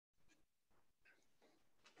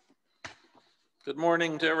Good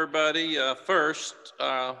morning to everybody. First,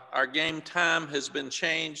 our game time has been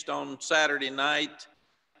changed on Saturday night.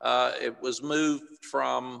 It was moved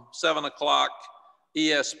from 7 o'clock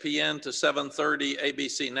ESPN to 7:30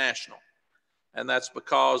 ABC National. And that's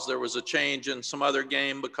because there was a change in some other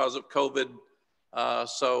game because of COVID.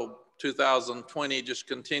 So 2020 just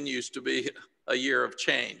continues to be a year of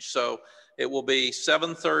change. So it will be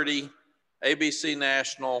 7:30 ABC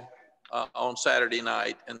National on Saturday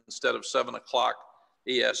night instead of 7 o'clock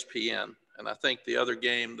ESPN. And I think the other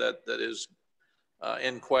game that is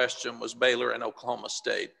in question was Baylor and Oklahoma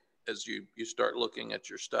State as you start looking at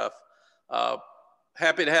your stuff.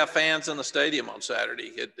 Happy to have fans in the stadium on Saturday.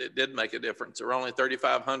 It did make a difference. There were only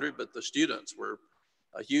 3,500, but the students were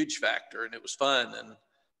a huge factor, and it was fun and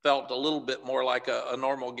felt a little bit more like a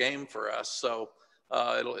normal game for us. So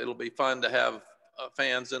it'll be fun to have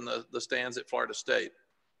fans in the stands at Florida State.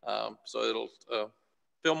 So it'll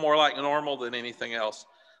feel more like normal than anything else.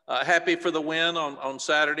 Happy for the win on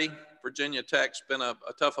Saturday. Virginia Tech's been a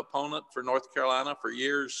tough opponent for North Carolina for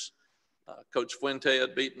years. Coach Fuente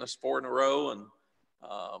had beaten us 4 in a row, and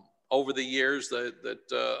over the years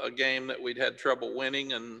that a game that we'd had trouble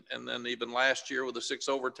winning, and then even last year with the 6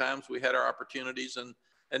 overtimes, we had our opportunities and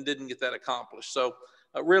didn't get that accomplished. So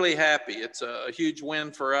really happy. It's a huge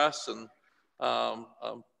win for us, and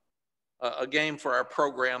a game for our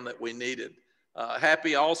program that we needed.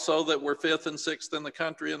 Happy also that we're 5th and 6th in the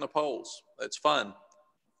country in the polls. It's fun.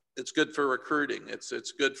 It's good for recruiting.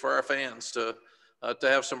 It's good for our fans to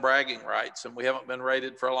have some bragging rights, and we haven't been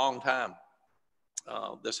rated for a long time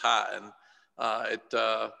this high. And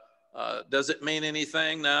does it mean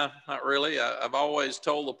anything? No, not really. I've always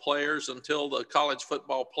told the players until the college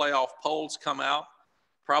football playoff polls come out,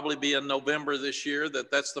 probably be in November this year,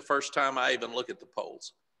 that's the first time I even look at the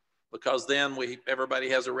polls, because then everybody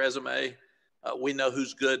has a resume. We know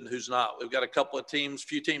who's good and who's not. We've got a couple of teams,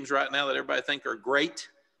 few teams right now that everybody think are great,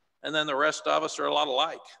 and then the rest of us are a lot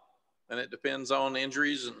alike. And it depends on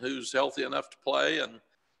injuries and who's healthy enough to play, and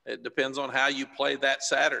it depends on how you play that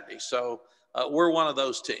Saturday. So we're one of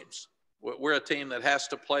those teams. We're a team that has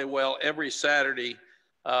to play well every Saturday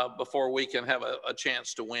before we can have a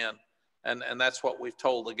chance to win. And that's what we've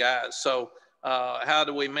told the guys. So how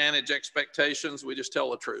do we manage expectations? We just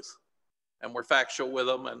tell the truth. And we're factual with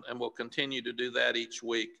them, and we'll continue to do that each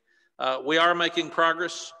week. We are making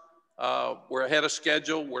progress. We're ahead of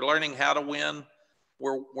schedule. We're learning how to win.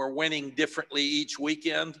 We're winning differently each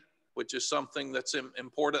weekend, which is something that's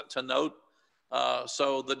important to note.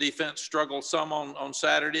 So the defense struggled some on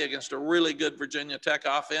Saturday against a really good Virginia Tech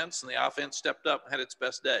offense, and the offense stepped up and had its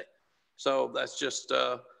best day. So that's just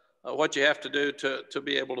what you have to do to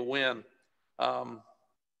be able to win.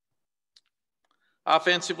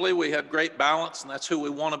 Offensively, we had great balance, and that's who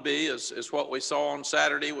we want to be, is what we saw on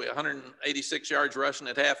Saturday. We had 186 yards rushing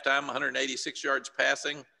at halftime, 186 yards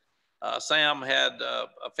passing. Sam had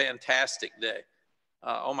a fantastic day.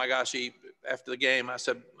 Oh my gosh, after the game, I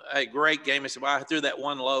said, hey, great game. He said, well, I threw that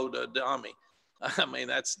one low to dummy. I mean,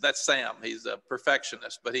 that's Sam. He's a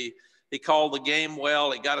perfectionist, but he called the game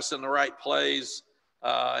well. He got us in the right plays,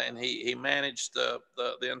 and he managed the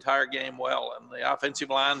entire game well. And the offensive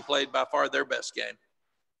line played by far their best game.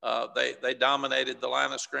 They dominated the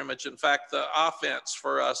line of scrimmage. In fact, the offense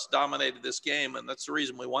for us dominated this game, and that's the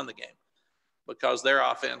reason we won the game, because their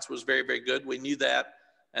offense was very, very good. We knew that.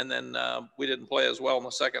 And then we didn't play as well in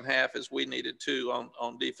the second half as we needed to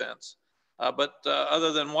on defense. But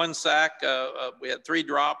other than one sack, we had 3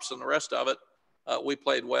 drops, and the rest of it, we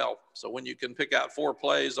played well. So when you can pick out 4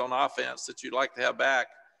 plays on offense that you'd like to have back,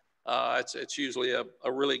 it's usually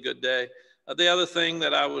a really good day. The other thing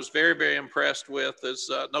that I was very, very impressed with is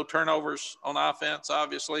no turnovers on offense,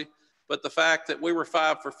 obviously, but the fact that we were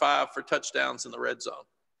 5 for 5 for touchdowns in the red zone.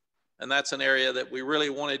 And that's an area that we really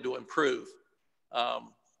wanted to improve.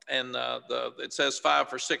 It says 5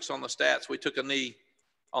 for 6 on the stats. We took a knee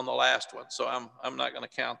on the last one, so I'm not going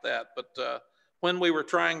to count that. But when we were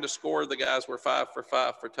trying to score, the guys were 5 for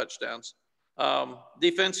 5 for touchdowns.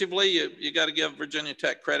 Defensively, you got to give Virginia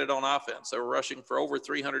Tech credit on offense. They were rushing for over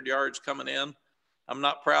 300 yards coming in. I'm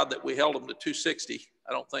not proud that we held them to 260.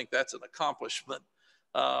 I don't think that's an accomplishment.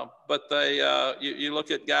 But you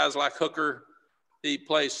look at guys like Hooker. He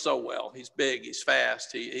plays so well. He's big. He's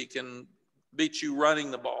fast. He can beat you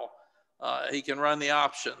running the ball. He can run the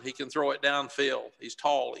option. He can throw it downfield. He's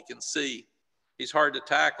tall. He can see. He's hard to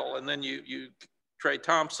tackle. And then you Trey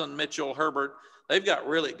Thompson, Mitchell, Herbert, they've got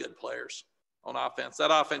really good players on offense.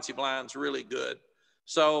 That offensive line's really good.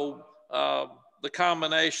 So the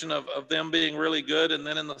combination of them being really good, and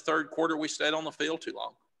then in the third quarter, we stayed on the field too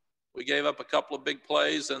long. We gave up a couple of big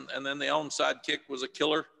plays, and then the onside kick was a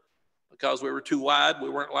killer. because we were too wide. We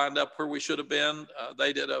weren't lined up where we should have been.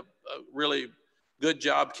 They did a really good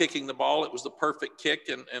job kicking the ball. It was the perfect kick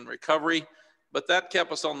and recovery, but that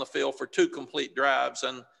kept us on the field for 2 complete drives.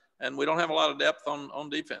 And we don't have a lot of depth on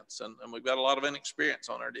defense, and we've got a lot of inexperience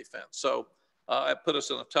on our defense. So it put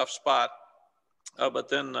us in a tough spot. But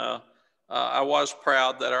then I was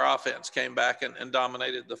proud that our offense came back and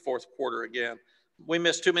dominated the fourth quarter again. We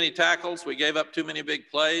missed too many tackles. We gave up too many big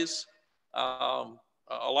plays.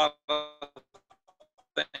 A lot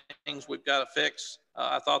of things we've got to fix.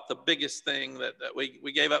 I thought the biggest thing that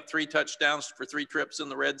we gave up 3 touchdowns for 3 trips in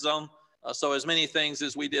the red zone. So as many things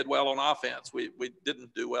as we did well on offense, we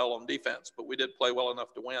didn't do well on defense, but we did play well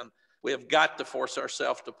enough to win. We have got to force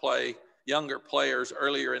ourselves to play younger players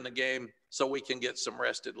earlier in the game so we can get some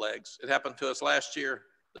rested legs. It happened to us last year.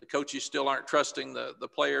 The coaches still aren't trusting the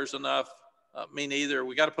players enough. Me neither.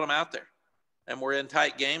 We got to put them out there. And we're in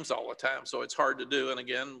tight games all the time, so it's hard to do. And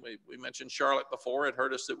again, we mentioned Charlotte before. It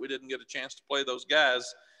hurt us that we didn't get a chance to play those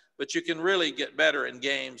guys. But you can really get better in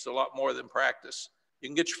games a lot more than practice. You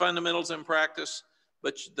can get your fundamentals in practice,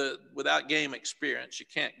 but without game experience, you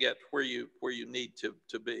can't get where you need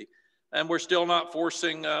to be. And we're still not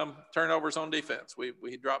forcing turnovers on defense.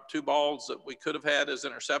 We dropped 2 balls that we could have had as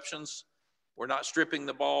interceptions. We're not stripping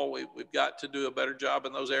the ball. We've got to do a better job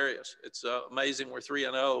in those areas. It's amazing we're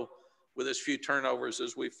 3-0 with as few turnovers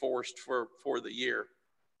as we forced for the year.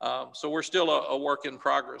 So we're still a work in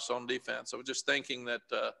progress on defense. I was just thinking that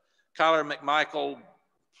Kyler McMichael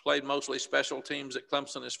played mostly special teams at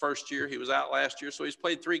Clemson his first year. He was out last year, so he's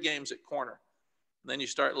played 3 games at corner. And then you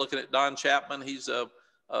start looking at Don Chapman. He's a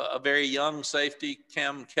very young safety.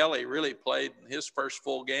 Cam Kelly really played his first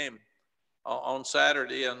full game on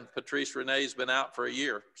Saturday, and Patrice Renee's been out for a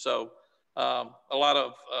year. So a lot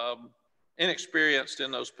of inexperienced in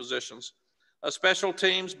those positions. Special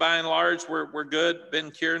teams, by and large, we're good. Ben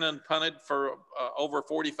Kiernan punted for over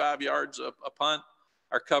 45 yards a punt.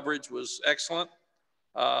 Our coverage was excellent.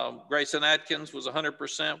 Grayson Atkins was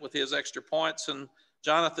 100% with his extra points, and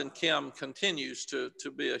Jonathan Kim continues to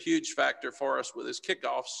be a huge factor for us with his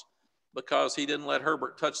kickoffs because he didn't let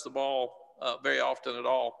Herbert touch the ball very often at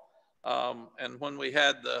all. And when we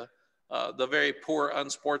had the very poor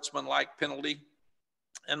unsportsmanlike penalty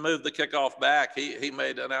and moved the kickoff back, he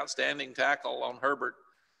made an outstanding tackle on Herbert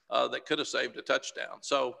that could have saved a touchdown.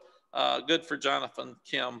 So good for Jonathan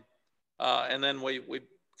Kim. And then we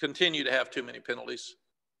continue to have too many penalties.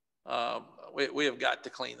 We have got to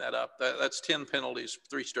clean that up. That's 10 penalties,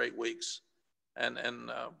 3 straight weeks. And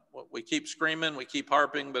we keep screaming, we keep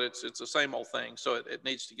harping, but it's the same old thing. So it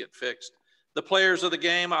needs to get fixed. The players of the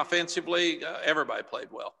game offensively, everybody played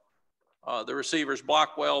well. The receivers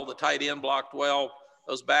blocked well. The tight end blocked well.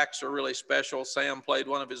 Those backs are really special. Sam played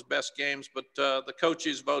one of his best games, but the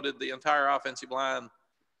coaches voted the entire offensive line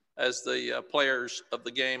as the players of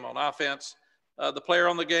the game on offense. The player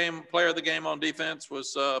of the game on defense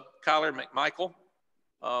was Kyler McMichael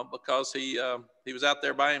because he was out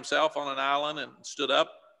there by himself on an island and stood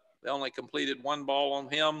up. They only completed 1 ball on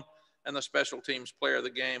him, and the special teams player of the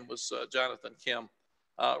game was Jonathan Kim.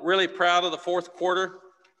 Really proud of the fourth quarter.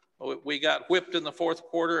 We got whipped in the fourth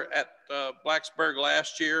quarter at Blacksburg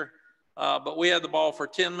last year, but we had the ball for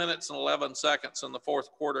 10 minutes and 11 seconds in the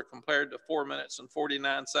fourth quarter compared to 4 minutes and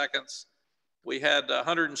 49 seconds. We had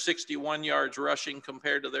 161 yards rushing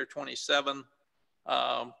compared to their 27,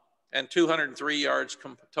 and 203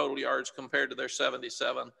 total yards compared to their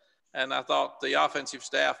 77. And I thought the offensive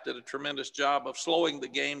staff did a tremendous job of slowing the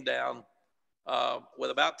game down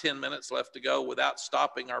with about 10 minutes left to go without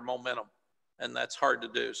stopping our momentum. And that's hard to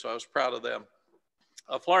do. So I was proud of them.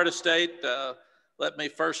 Florida State, let me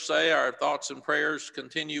first say our thoughts and prayers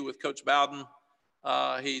continue with Coach Bowden.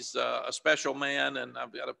 He's a special man, and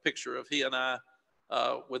I've got a picture of he and I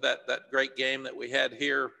with that great game that we had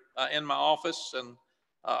here in my office. And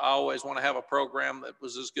I always want to have a program that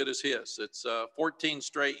was as good as his. It's 14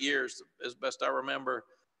 straight years, as best I remember,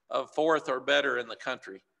 of 4th or better in the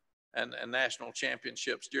country and national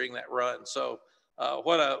championships during that run. So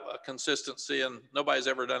what a consistency, and nobody's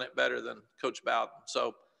ever done it better than Coach Bowden.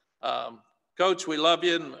 So, Coach, we love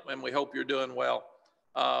you, and we hope you're doing well.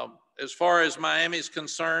 As far as Miami's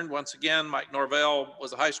concerned, once again, Mike Norvell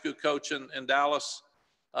was a high school coach in Dallas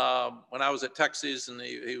when I was at Texas, and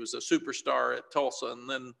he was a superstar at Tulsa. And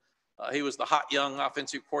then he was the hot young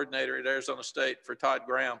offensive coordinator at Arizona State for Todd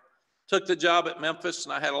Graham. Took the job at Memphis,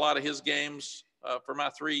 and I had a lot of his games for my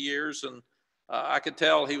 3 years. And I could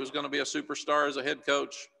tell he was going to be a superstar as a head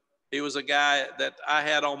coach. He was a guy that I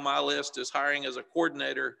had on my list as hiring as a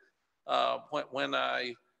coordinator when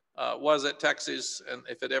I was at Texas, and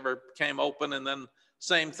if it ever came open. And then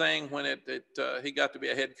same thing when he got to be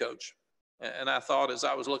a head coach. And I thought, as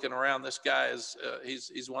I was looking around, this guy is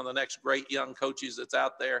he's one of the next great young coaches that's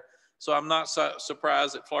out there. So I'm not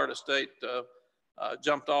surprised that Florida State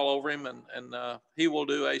jumped all over him, and he will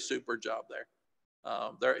do a super job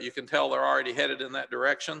there. You can tell they're already headed in that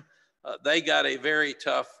direction. They got a very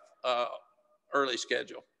tough early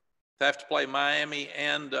schedule. To have to play Miami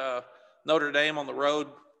and Notre Dame on the road,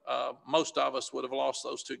 most of us would have lost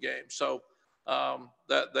those two games. So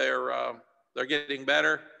that they're getting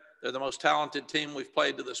better. They're the most talented team we've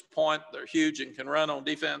played to this point. They're huge and can run on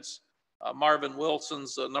defense. Marvin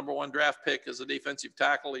Wilson's the #1 draft pick as a defensive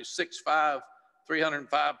tackle. He's 6'5",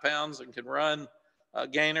 305 pounds, and can run.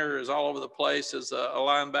 Gainer is all over the place as a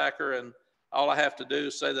linebacker, and all I have to do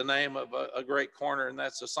is say the name of a great corner, and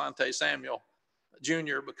that's Asante Samuel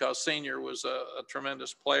Jr., because Senior was a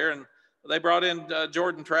tremendous player. And they brought in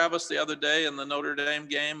Jordan Travis the other day in the Notre Dame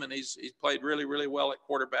game, and he's played really, really well at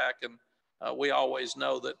quarterback. And we always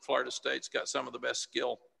know that Florida State's got some of the best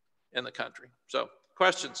skill in the country. So,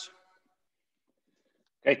 questions?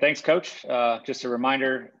 Okay, thanks, Coach. Just a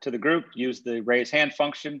reminder to the group, use the raise hand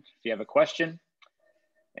function if you have a question.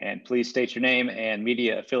 And please state your name and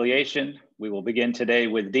media affiliation. We will begin today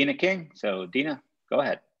with Dina King. So, Dina, go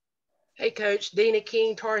ahead. Hey, Coach. Dina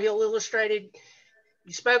King, Tar Heel Illustrated.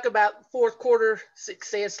 You spoke about fourth quarter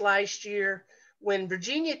success last year. When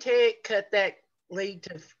Virginia Tech cut that lead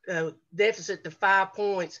to deficit to 5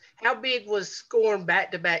 points, how big was scoring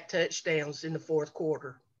back-to-back touchdowns in the fourth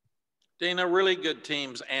quarter? Dina, really good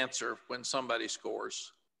teams answer when somebody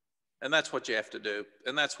scores. And that's what you have to do.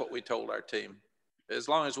 And that's what we told our team. As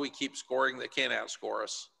long as we keep scoring, they can't outscore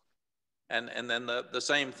us. And then the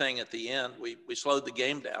same thing at the end. We slowed the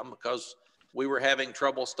game down because we were having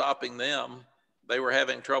trouble stopping them. They were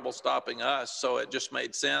having trouble stopping us. So it just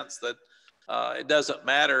made sense that it doesn't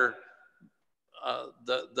matter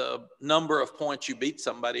the number of points you beat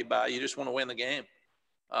somebody by. You just want to win the game.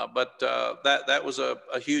 But that was a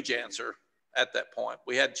huge answer at that point.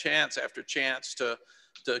 We had chance after chance to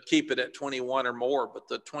keep it at 21 or more, but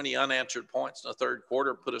the 20 unanswered points in the third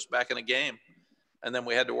quarter put us back in a game. And then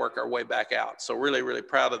we had to work our way back out. So really, really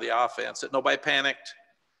proud of the offense that nobody panicked.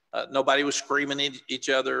 Nobody was screaming at each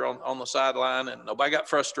other on the sideline, and nobody got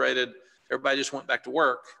frustrated. Everybody just went back to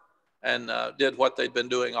work and did what they'd been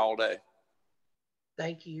doing all day.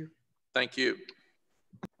 Thank you. Thank you.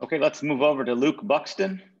 Okay, let's move over to Luke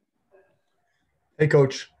Buxton. Hey,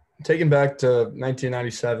 Coach. Taking back to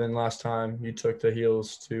 1997, last time you took the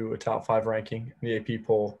Heels to a top 5 ranking in the AP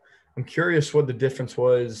poll. I'm curious what the difference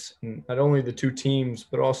was in not only the two teams,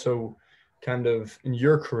 but also kind of in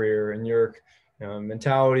your career and your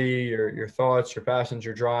mentality, your thoughts, your passions,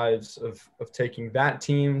 your drives of taking that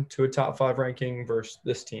team to a top 5 ranking versus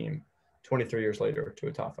this team 23 years later to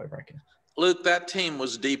a top 5 ranking. Luke, that team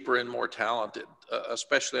was deeper and more talented,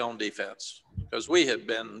 especially on defense, because we had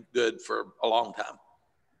been good for a long time.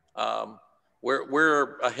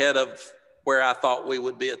 We're ahead of where I thought we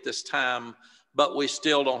would be at this time, but we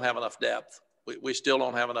still don't have enough depth. We still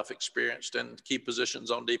don't have enough experience in key positions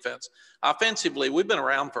on defense. Offensively, we've been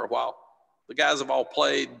around for a while. The guys have all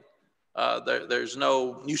played. There's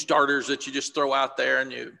no new starters that you just throw out there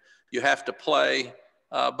and you have to play.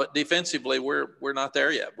 But defensively, we're not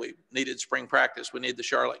there yet. We needed spring practice. We need the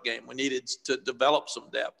Charlotte game. We needed to develop some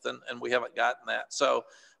depth, and we haven't gotten that. So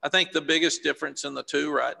I think the biggest difference in the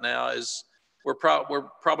two right now is we're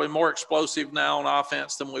probably more explosive now on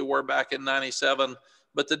offense than we were back in '97.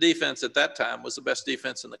 But the defense at that time was the best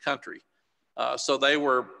defense in the country. So they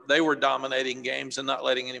were dominating games and not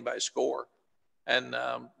letting anybody score. And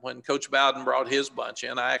when Coach Bowden brought his bunch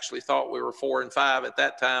in, I actually thought we were 4 and 5 at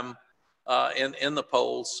that time in the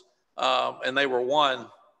polls, and they were 1.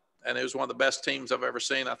 And it was one of the best teams I've ever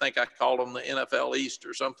seen. I think I called them the NFL East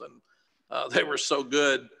or something. They were so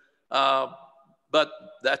good. But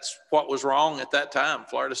that's what was wrong at that time.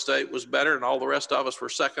 Florida State was better, and all the rest of us were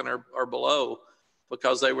second or below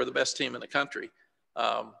because they were the best team in the country.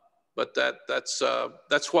 But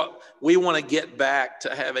that's what we want to get back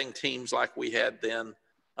to, having teams like we had then,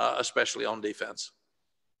 especially on defense.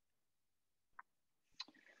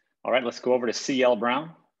 All right, let's go over to C.L.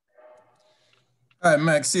 Brown. All right,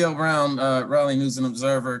 Mack, C.L. Brown, Raleigh News and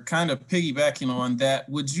Observer. Kind of piggybacking on that,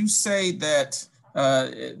 would you say that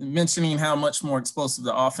mentioning how much more explosive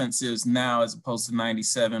the offense is now as opposed to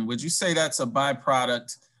 '97, would you say that's a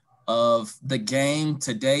byproduct of the game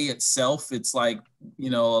today itself? It's like, a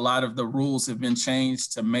lot of the rules have been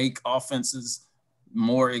changed to make offenses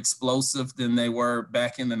more explosive than they were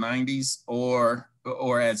back in the '90s, or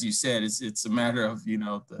as you said, it's a matter of,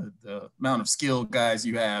 the amount of skilled guys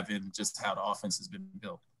you have and just how the offense has been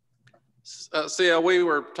built. We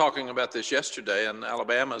were talking about this yesterday, and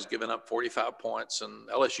Alabama's given up 45 points, and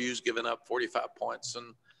LSU's given up 45 points,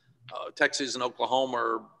 and Texas and Oklahoma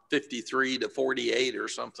are 53 to 48 or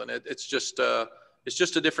something. It's just a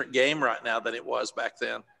different game right now than it was back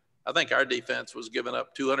then. I think our defense was giving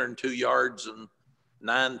up 202 yards and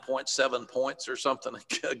 9.7 points or something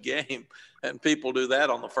a game, and people do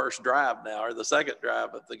that on the first drive now or the second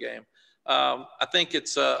drive of the game. I think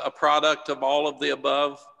it's a product of all of the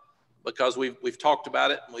above, because we've talked about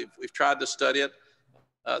it and we've tried to study it.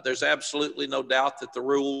 There's absolutely no doubt that the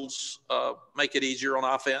rules make it easier on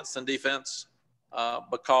offense than defense,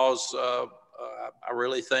 because I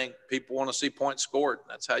really think people want to see points scored.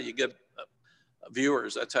 That's how you get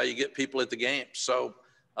viewers. That's how you get people at the game. So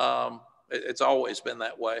it's always been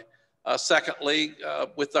that way. Secondly,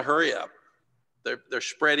 with the hurry up, they're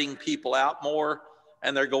spreading people out more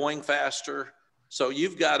and they're going faster. So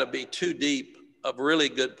you've got to be too deep of really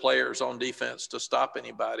good players on defense to stop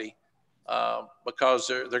anybody, because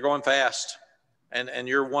they're going fast, and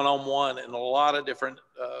you're one-on-one in a lot of different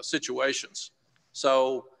situations.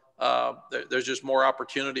 So there's just more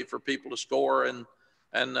opportunity for people to score, and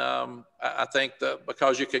I think that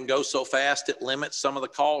because you can go so fast, it limits some of the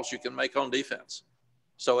calls you can make on defense.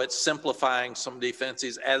 So it's simplifying some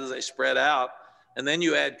defenses as they spread out, and then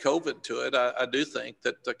you add COVID to it. I do think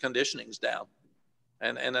that the conditioning's down.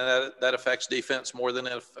 And that affects defense more than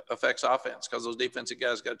it affects offense, because those defensive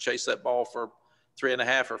guys got to chase that ball for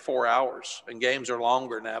 3.5 or 4 hours, and games are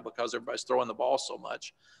longer now because everybody's throwing the ball so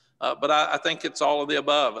much. But I think it's all of the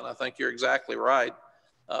above, and I think you're exactly right.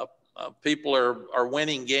 People are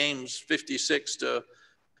winning games 56 to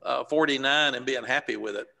 49 and being happy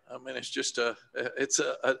with it. I mean, it's just a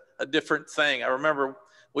different thing. I remember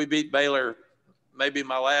we beat Baylor maybe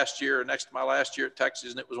my last year, next to my last year at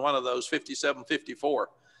Texas, and it was one of those 57-54.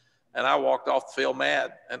 And I walked off the field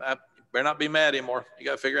mad, and I better not be mad anymore. You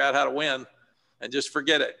got to figure out how to win and just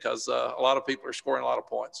forget it, because a lot of people are scoring a lot of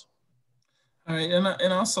points. All right, and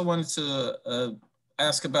I also wanted to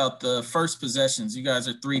ask about the first possessions. You guys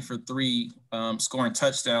are 3 for 3, scoring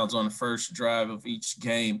touchdowns on the first drive of each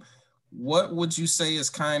game. What would you say is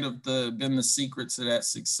kind of been the secret to that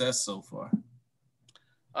success so far?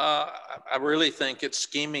 I really think it's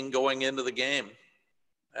scheming going into the game.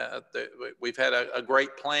 We've had a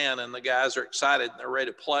great plan, and the guys are excited and they're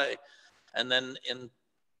ready to play. And then in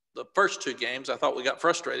the first 2 games, I thought we got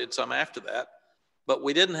frustrated some after that. But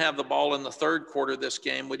we didn't have the ball in the third quarter this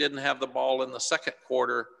game. We didn't have the ball in the second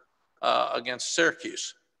quarter against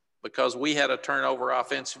Syracuse, because we had a turnover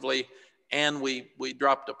offensively and we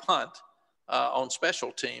dropped a punt on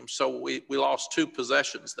special teams. So we lost 2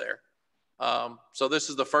 possessions there. So this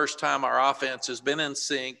is the first time our offense has been in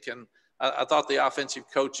sync, and I thought the offensive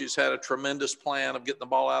coaches had a tremendous plan of getting the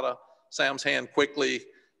ball out of Sam's hand quickly,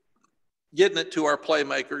 getting it to our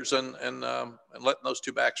playmakers, and letting those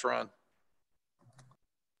 2 backs run.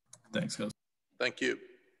 Thanks, Coach. Thank you.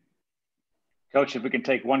 Coach, if we can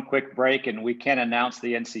take one quick break, and we can announce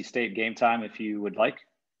the NC State game time if you would like.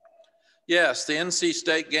 Yes, the NC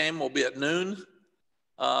State game will be at noon.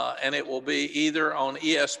 And it will be either on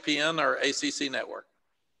ESPN or ACC Network.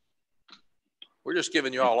 We're just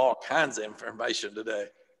giving you all kinds of information today.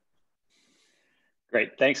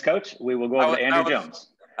 Great. Thanks, Coach. We will go over to Andrew Jones.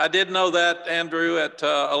 I did know that, Andrew, at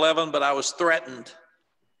 11, but I was threatened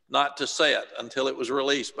not to say it until it was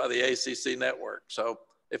released by the ACC Network. So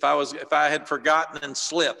if I had forgotten and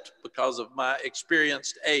slipped because of my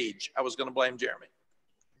experienced age, I was going to blame Jeremy.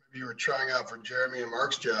 Maybe you were trying out for Jeremy and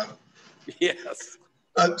Mark's job. Yes.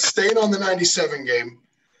 Staying on the 97 game,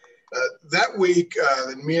 that week,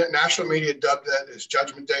 the national media dubbed that as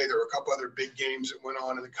Judgment Day. There were a couple other big games that went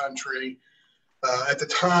on in the country. At the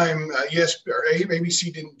time,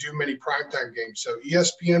 ABC didn't do many primetime games. So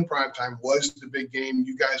ESPN primetime was the big game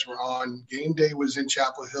you guys were on. Game day was in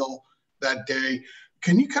Chapel Hill that day.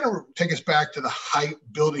 Can you kind of take us back to the hype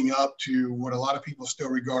building up to what a lot of people still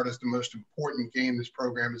regard as the most important game this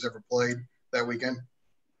program has ever played that weekend?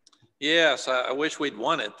 Yes, I wish we'd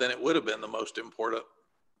won it. Then it would have been the most important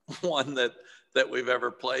one that we've ever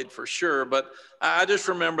played, for sure. But I just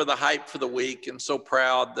remember the hype for the week, and so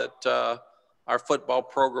proud that our football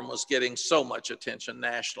program was getting so much attention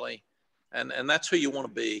nationally. And that's who you want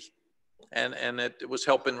to be. And it was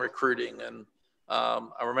helping recruiting. And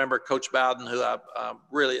I remember Coach Bowden, who I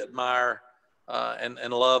really admire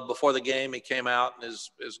and love. Before the game, he came out in his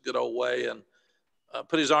good old way and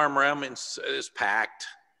put his arm around me and said, "It's packed."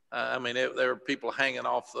 I mean, there were people hanging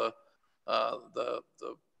off the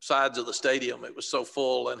sides of the stadium. It was so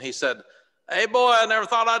full. And he said, "Hey, boy, I never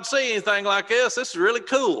thought I'd see anything like this. This is really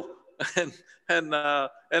cool." and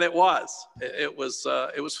it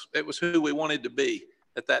was who we wanted to be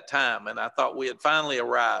at that time. And I thought we had finally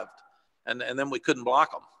arrived, and then we couldn't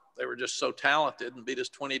block them. They were just so talented and beat us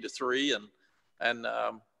 20-3. And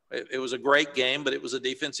it was a great game, but it was a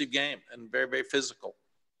defensive game and very, very physical.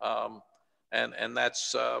 And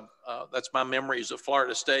that's my memories of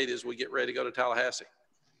Florida State as we get ready to go to Tallahassee.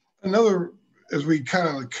 As we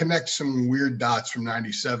kind of connect some weird dots from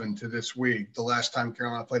 '97 to this week, the last time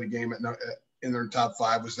Carolina played a game in their top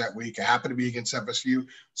 5 was that week. It happened to be against FSU.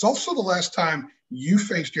 It's also the last time you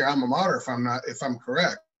faced your alma mater, if I'm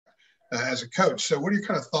correct, as a coach. So what are your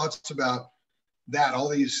kind of thoughts about that? All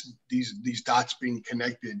these dots being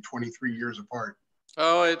connected 23 years apart.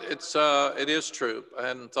 Oh, it is true. I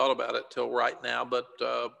hadn't thought about it till right now, but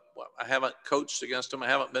I haven't coached against them. I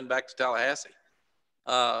haven't been back to Tallahassee.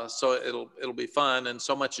 So it'll be fun, and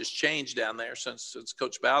so much has changed down there since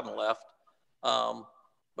Coach Bowden left.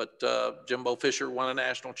 But Jimbo Fisher won a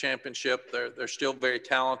national championship. They're still very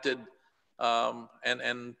talented,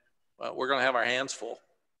 and we're going to have our hands full.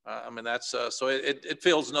 I mean, that's so it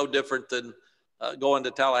feels no different than going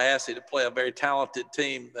to Tallahassee to play a very talented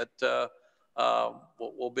team that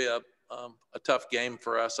will be a tough game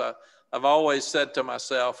for us. I've always said to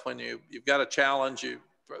myself, when you've got a challenge,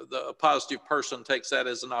 a positive person takes that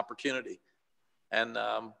as an opportunity. And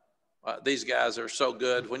these guys are so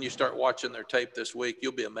good. When you start watching their tape this week,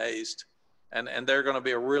 you'll be amazed. And they're going to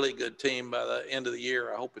be a really good team by the end of the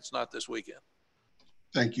year. I hope it's not this weekend.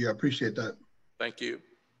 Thank you. I appreciate that. Thank you.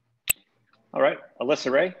 All right.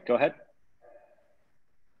 Alyssa Ray, go ahead.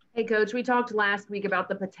 Hey, Coach, we talked last week about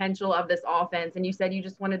the potential of this offense, and you said you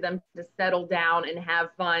just wanted them to settle down and have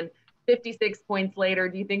fun. 56 points later,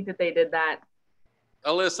 do you think that they did that?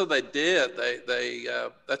 Alyssa, they did.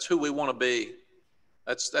 That's who we want to be.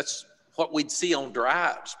 That's what we'd see on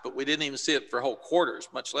drives, but we didn't even see it for whole quarters,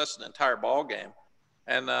 much less an entire ball game.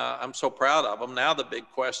 And I'm so proud of them. Now the big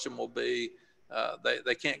question will be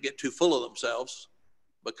they can't get too full of themselves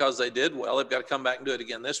because they did well. They've got to come back and do it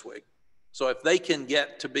again this week. So if they can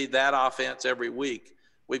get to be that offense every week,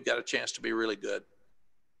 we've got a chance to be really good.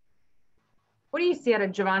 What do you see out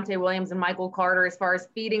of Javonte Williams and Michael Carter as far as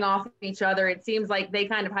feeding off of each other? It seems like they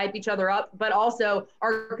kind of hype each other up, but also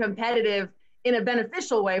are competitive in a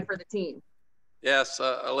beneficial way for the team. Yes,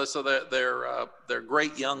 Alyssa, they're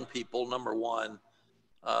great young people. Number one,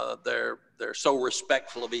 they're so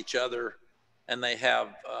respectful of each other, and they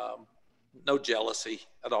have no jealousy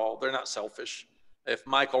at all. They're not selfish. If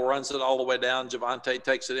Michael runs it all the way down, Javonte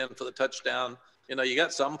takes it in for the touchdown. You know, you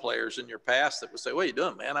got some players in your past that would say, "What are you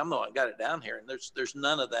doing, man? I'm the one who got it down here." And there's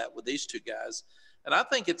none of that with these two guys. And I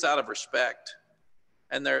think it's out of respect.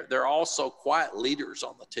 And they're also quiet leaders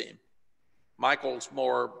on the team. Michael's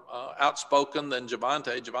more outspoken than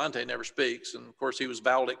Javonte. Javonte never speaks. And, of course, he was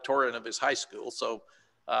valedictorian of his high school. So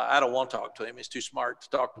I don't want to talk to him. He's too smart to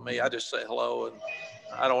talk to me. I just say hello, and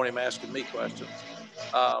I don't want him asking me questions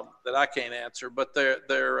that I can't answer. But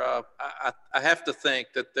I have to think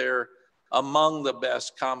that they're among the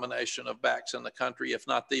best combination of backs in the country, if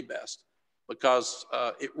not the best, because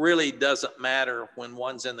it really doesn't matter when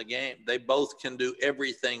one's in the game. They both can do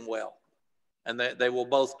everything well, and they will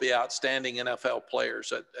both be outstanding NFL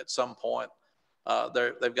players at some point.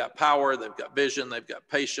 They've got power, they've got vision, they've got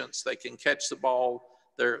patience, they can catch the ball.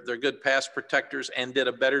 They're good pass protectors and did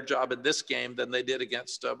a better job in this game than they did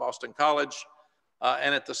against Boston College.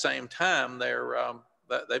 And at the same time,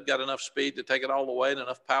 they've got enough speed to take it all the way and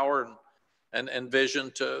enough power and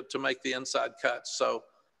vision to make the inside cuts. So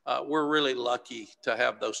we're really lucky to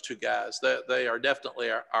have those two guys. They are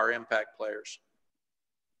definitely our impact players.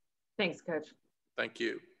 Thanks, Coach. Thank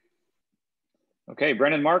you. Okay,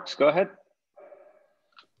 Brendan Marks, go ahead.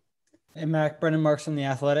 Hey, Mac, Brendan Marks from The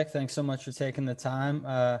Athletic. Thanks so much for taking the time.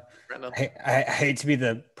 I hate to be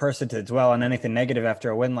the person to dwell on anything negative after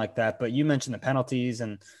a win like that, but you mentioned the penalties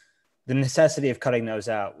and the necessity of cutting those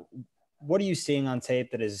out. What are you seeing on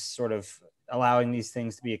tape that is sort of allowing these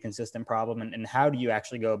things to be a consistent problem? And how do you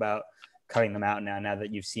actually go about cutting them out now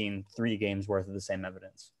that you've seen 3 games worth of the same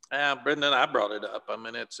evidence? Brendan, I brought it up. I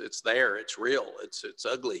mean, it's there. It's real. It's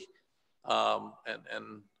ugly.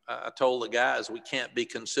 And I told the guys we can't be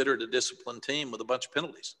considered a disciplined team with a bunch of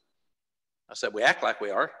penalties. I said, we act like we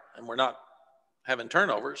are, and we're not having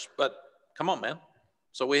turnovers, but come on, man.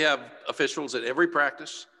 So we have officials at every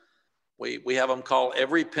practice. We have them call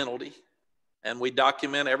every penalty, and we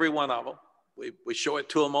document every one of them. We show it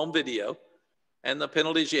to them on video, and the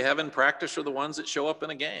penalties you have in practice are the ones that show up in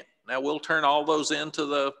a game. Now we'll turn all those into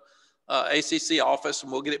the ACC office,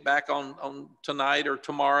 and we'll get it back on tonight or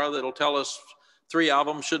tomorrow. That'll tell us 3 of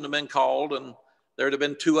them shouldn't have been called, and There'd have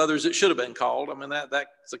been 2 others that should have been called. I mean,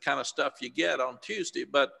 that's the kind of stuff you get on Tuesday.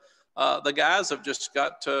 But the guys have just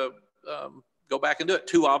got to go back and do it.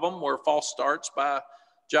 2 of them were false starts by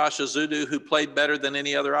Josh Azudu, who played better than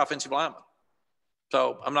any other offensive lineman.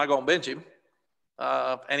 So I'm not going to bench him.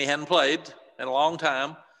 And he hadn't played in a long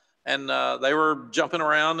time. And they were jumping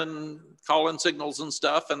around and calling signals and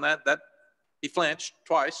stuff. And that he flinched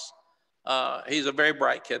twice. He's a very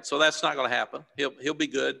bright kid. So that's not going to happen. He'll be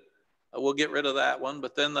good. We'll get rid of that one.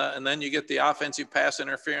 But then and then you get the offensive pass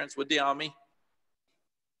interference with Diami.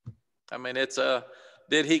 I mean, it's a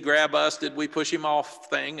did he grab us? Did we push him off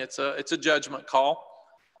thing? It's a judgment call.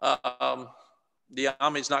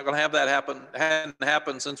 Diami's not going to have that happen. Hadn't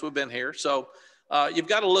happened since we've been here. So you've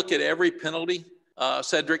got to look at every penalty.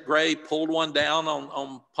 Cedric Gray pulled one down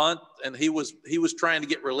on punt, and he was trying to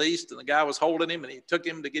get released, and the guy was holding him, and he took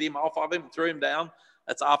him to get him off of him and threw him down.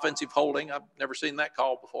 That's offensive holding. I've never seen that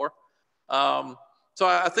call before. So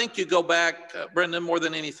I think you go back, Brendan, more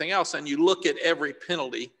than anything else, and you look at every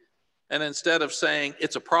penalty, and instead of saying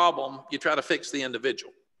it's a problem, you try to fix the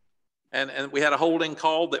individual. And we had a holding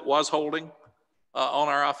call that was holding on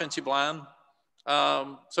our offensive line.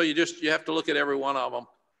 So you have to look at every one of them.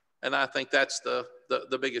 And I think that's the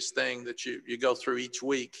biggest thing that you go through each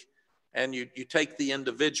week. And you take the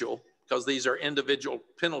individual, because these are individual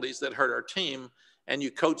penalties that hurt our team, and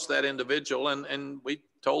you coach that individual. And we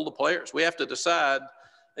told the players, we have to decide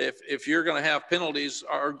if you're going to have penalties,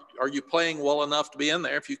 are you playing well enough to be in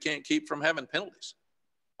there if you can't keep from having penalties?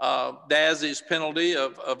 Dazzy's penalty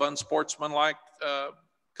of unsportsmanlike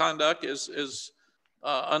conduct is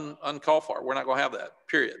uncalled for. We're not going to have that,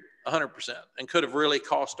 period, 100%, and could have really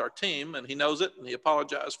cost our team, and he knows it, and he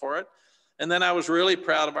apologized for it. And then I was really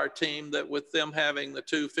proud of our team that with them having the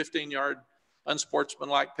 2 15-yard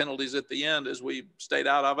unsportsmanlike penalties at the end, as we stayed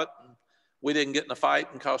out of it, and we didn't get in a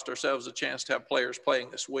fight and cost ourselves a chance to have players playing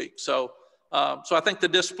this week. So I think the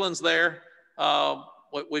discipline's there.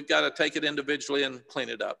 We've got to take it individually and clean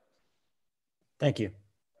it up. Thank you.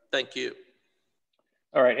 Thank you.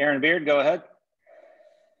 All right, Aaron Beard, go ahead.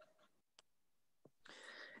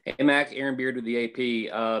 Hey, Mack, Aaron Beard with the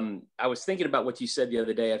AP. I was thinking about what you said the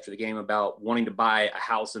other day after the game about wanting to buy a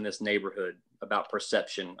house in this neighborhood, about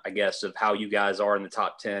perception, I guess, of how you guys are in the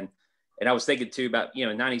top 10. And I was thinking, too, about,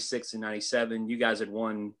 96 and 97, you guys had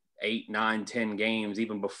won 8, 9, 10 games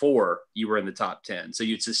even before you were in the top 10. So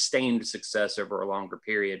you'd sustained success over a longer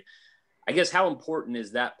period. I guess how important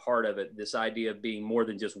is that part of it, this idea of being more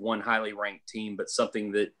than just one highly ranked team, but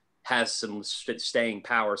something that has some staying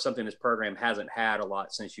power, something this program hasn't had a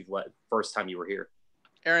lot since you've left first time you were here?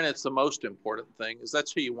 Aaron, it's the most important thing, is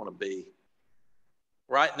that's who you want to be.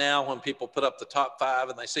 Right now, when people put up the top 5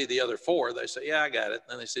 and they see the other 4, they say, yeah, I got it. And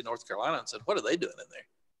then they see North Carolina and said, what are they doing in there?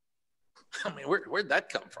 I mean, where'd that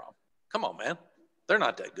come from? Come on, man. They're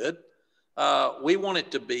not that good. We want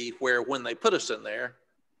it to be where when they put us in there,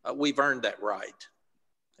 we've earned that right.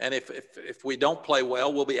 And if we don't play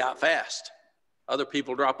well, we'll be out fast. Other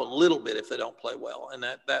people drop a little bit if they don't play well. And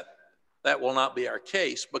that will not be our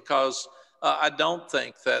case, because I don't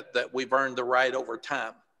think that we've earned the right over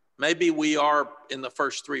time. Maybe we are in the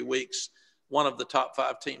first 3 weeks one of the top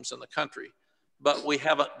 5 teams in the country, but we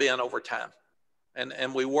haven't been over time.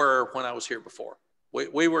 And we were when I was here before.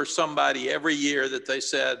 We were somebody every year that they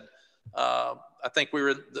said, I think we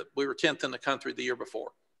were 10th in the country the year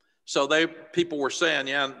before. So people were saying,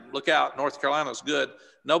 yeah, look out, North Carolina's good.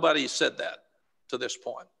 Nobody said that to this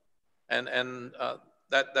point. And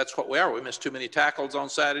that's what we are. We missed too many tackles on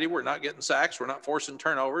Saturday. We're not getting sacks. We're not forcing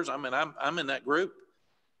turnovers. I mean, I'm in that group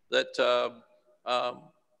that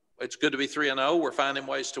it's good to be 3-0. We're finding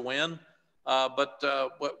ways to win. But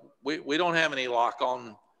we don't have any lock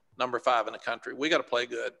on number 5 in the country. We got to play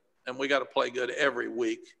good, and we got to play good every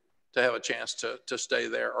week to have a chance to stay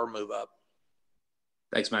there or move up.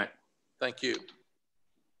 Thanks, Matt. Thank you.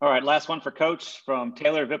 All right, last one for Coach from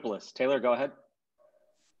Taylor Vipolis. Taylor, go ahead.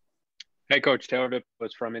 Hey, Coach. Taylor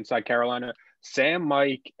Vipolis from Inside Carolina. Sam,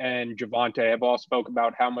 Mike, and Javonte have all spoke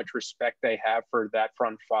about how much respect they have for that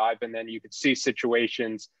front 5, and then you could see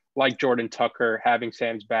situations like Jordan Tucker having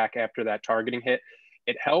Sam's back after that targeting hit.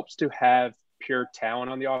 It helps to have pure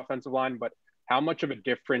talent on the offensive line, but how much of a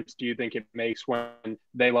difference do you think it makes when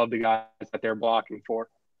they love the guys that they're blocking for?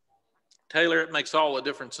 Taylor, it makes all the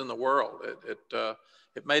difference in the world.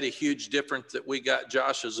 It made a huge difference that we got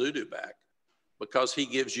Josh Azudu back, because he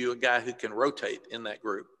gives you a guy who can rotate in that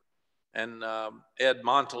group. And Ed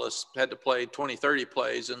Montelis had to play 20, 30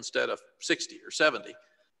 plays instead of 60 or 70.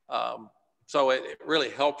 So it really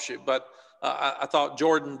helps you. But I thought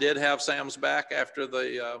Jordan did have Sam's back after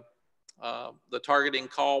the targeting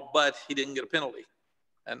call, but he didn't get a penalty.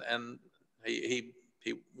 And He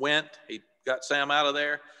went, he got Sam out of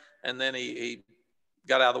there, and then he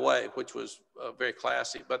got out of the way, which was very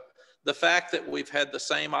classy. But the fact that we've had the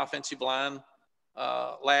same offensive line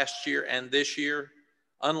last year and this year,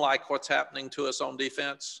 unlike what's happening to us on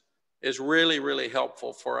defense, is really, really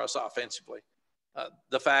helpful for us offensively.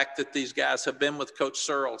 The fact that these guys have been with Coach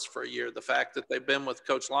Searles for a year, the fact that they've been with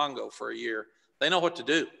Coach Longo for a year, they know what to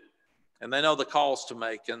do, and they know the calls to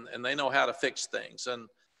make, and they know how to fix things. And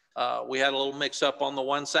we had a little mix up on the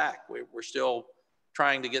one sack. We're still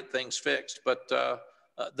trying to get things fixed, but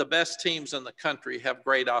the best teams in the country have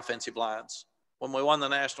great offensive lines. When we won the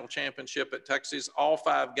national championship at Texas, all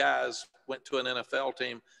 5 guys went to an NFL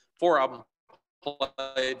team. 4 of them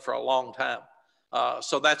played for a long time.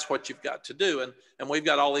 So that's what you've got to do. And we've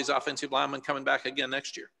got all these offensive linemen coming back again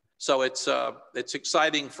next year. So it's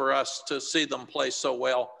exciting for us to see them play so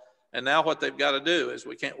well. And now what they've got to do is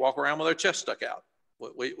we can't walk around with our chest stuck out.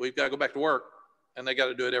 We've got to go back to work, and they got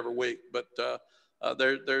to do it every week. But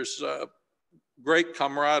there's great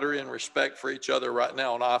camaraderie and respect for each other right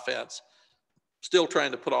now on offense. Still trying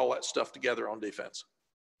to put all that stuff together on defense.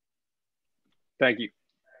 Thank you.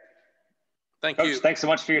 Thank Coach, you. Thanks so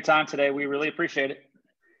much for your time today. We really appreciate it.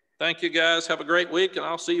 Thank you, guys. Have a great week, and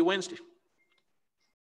I'll see you Wednesday.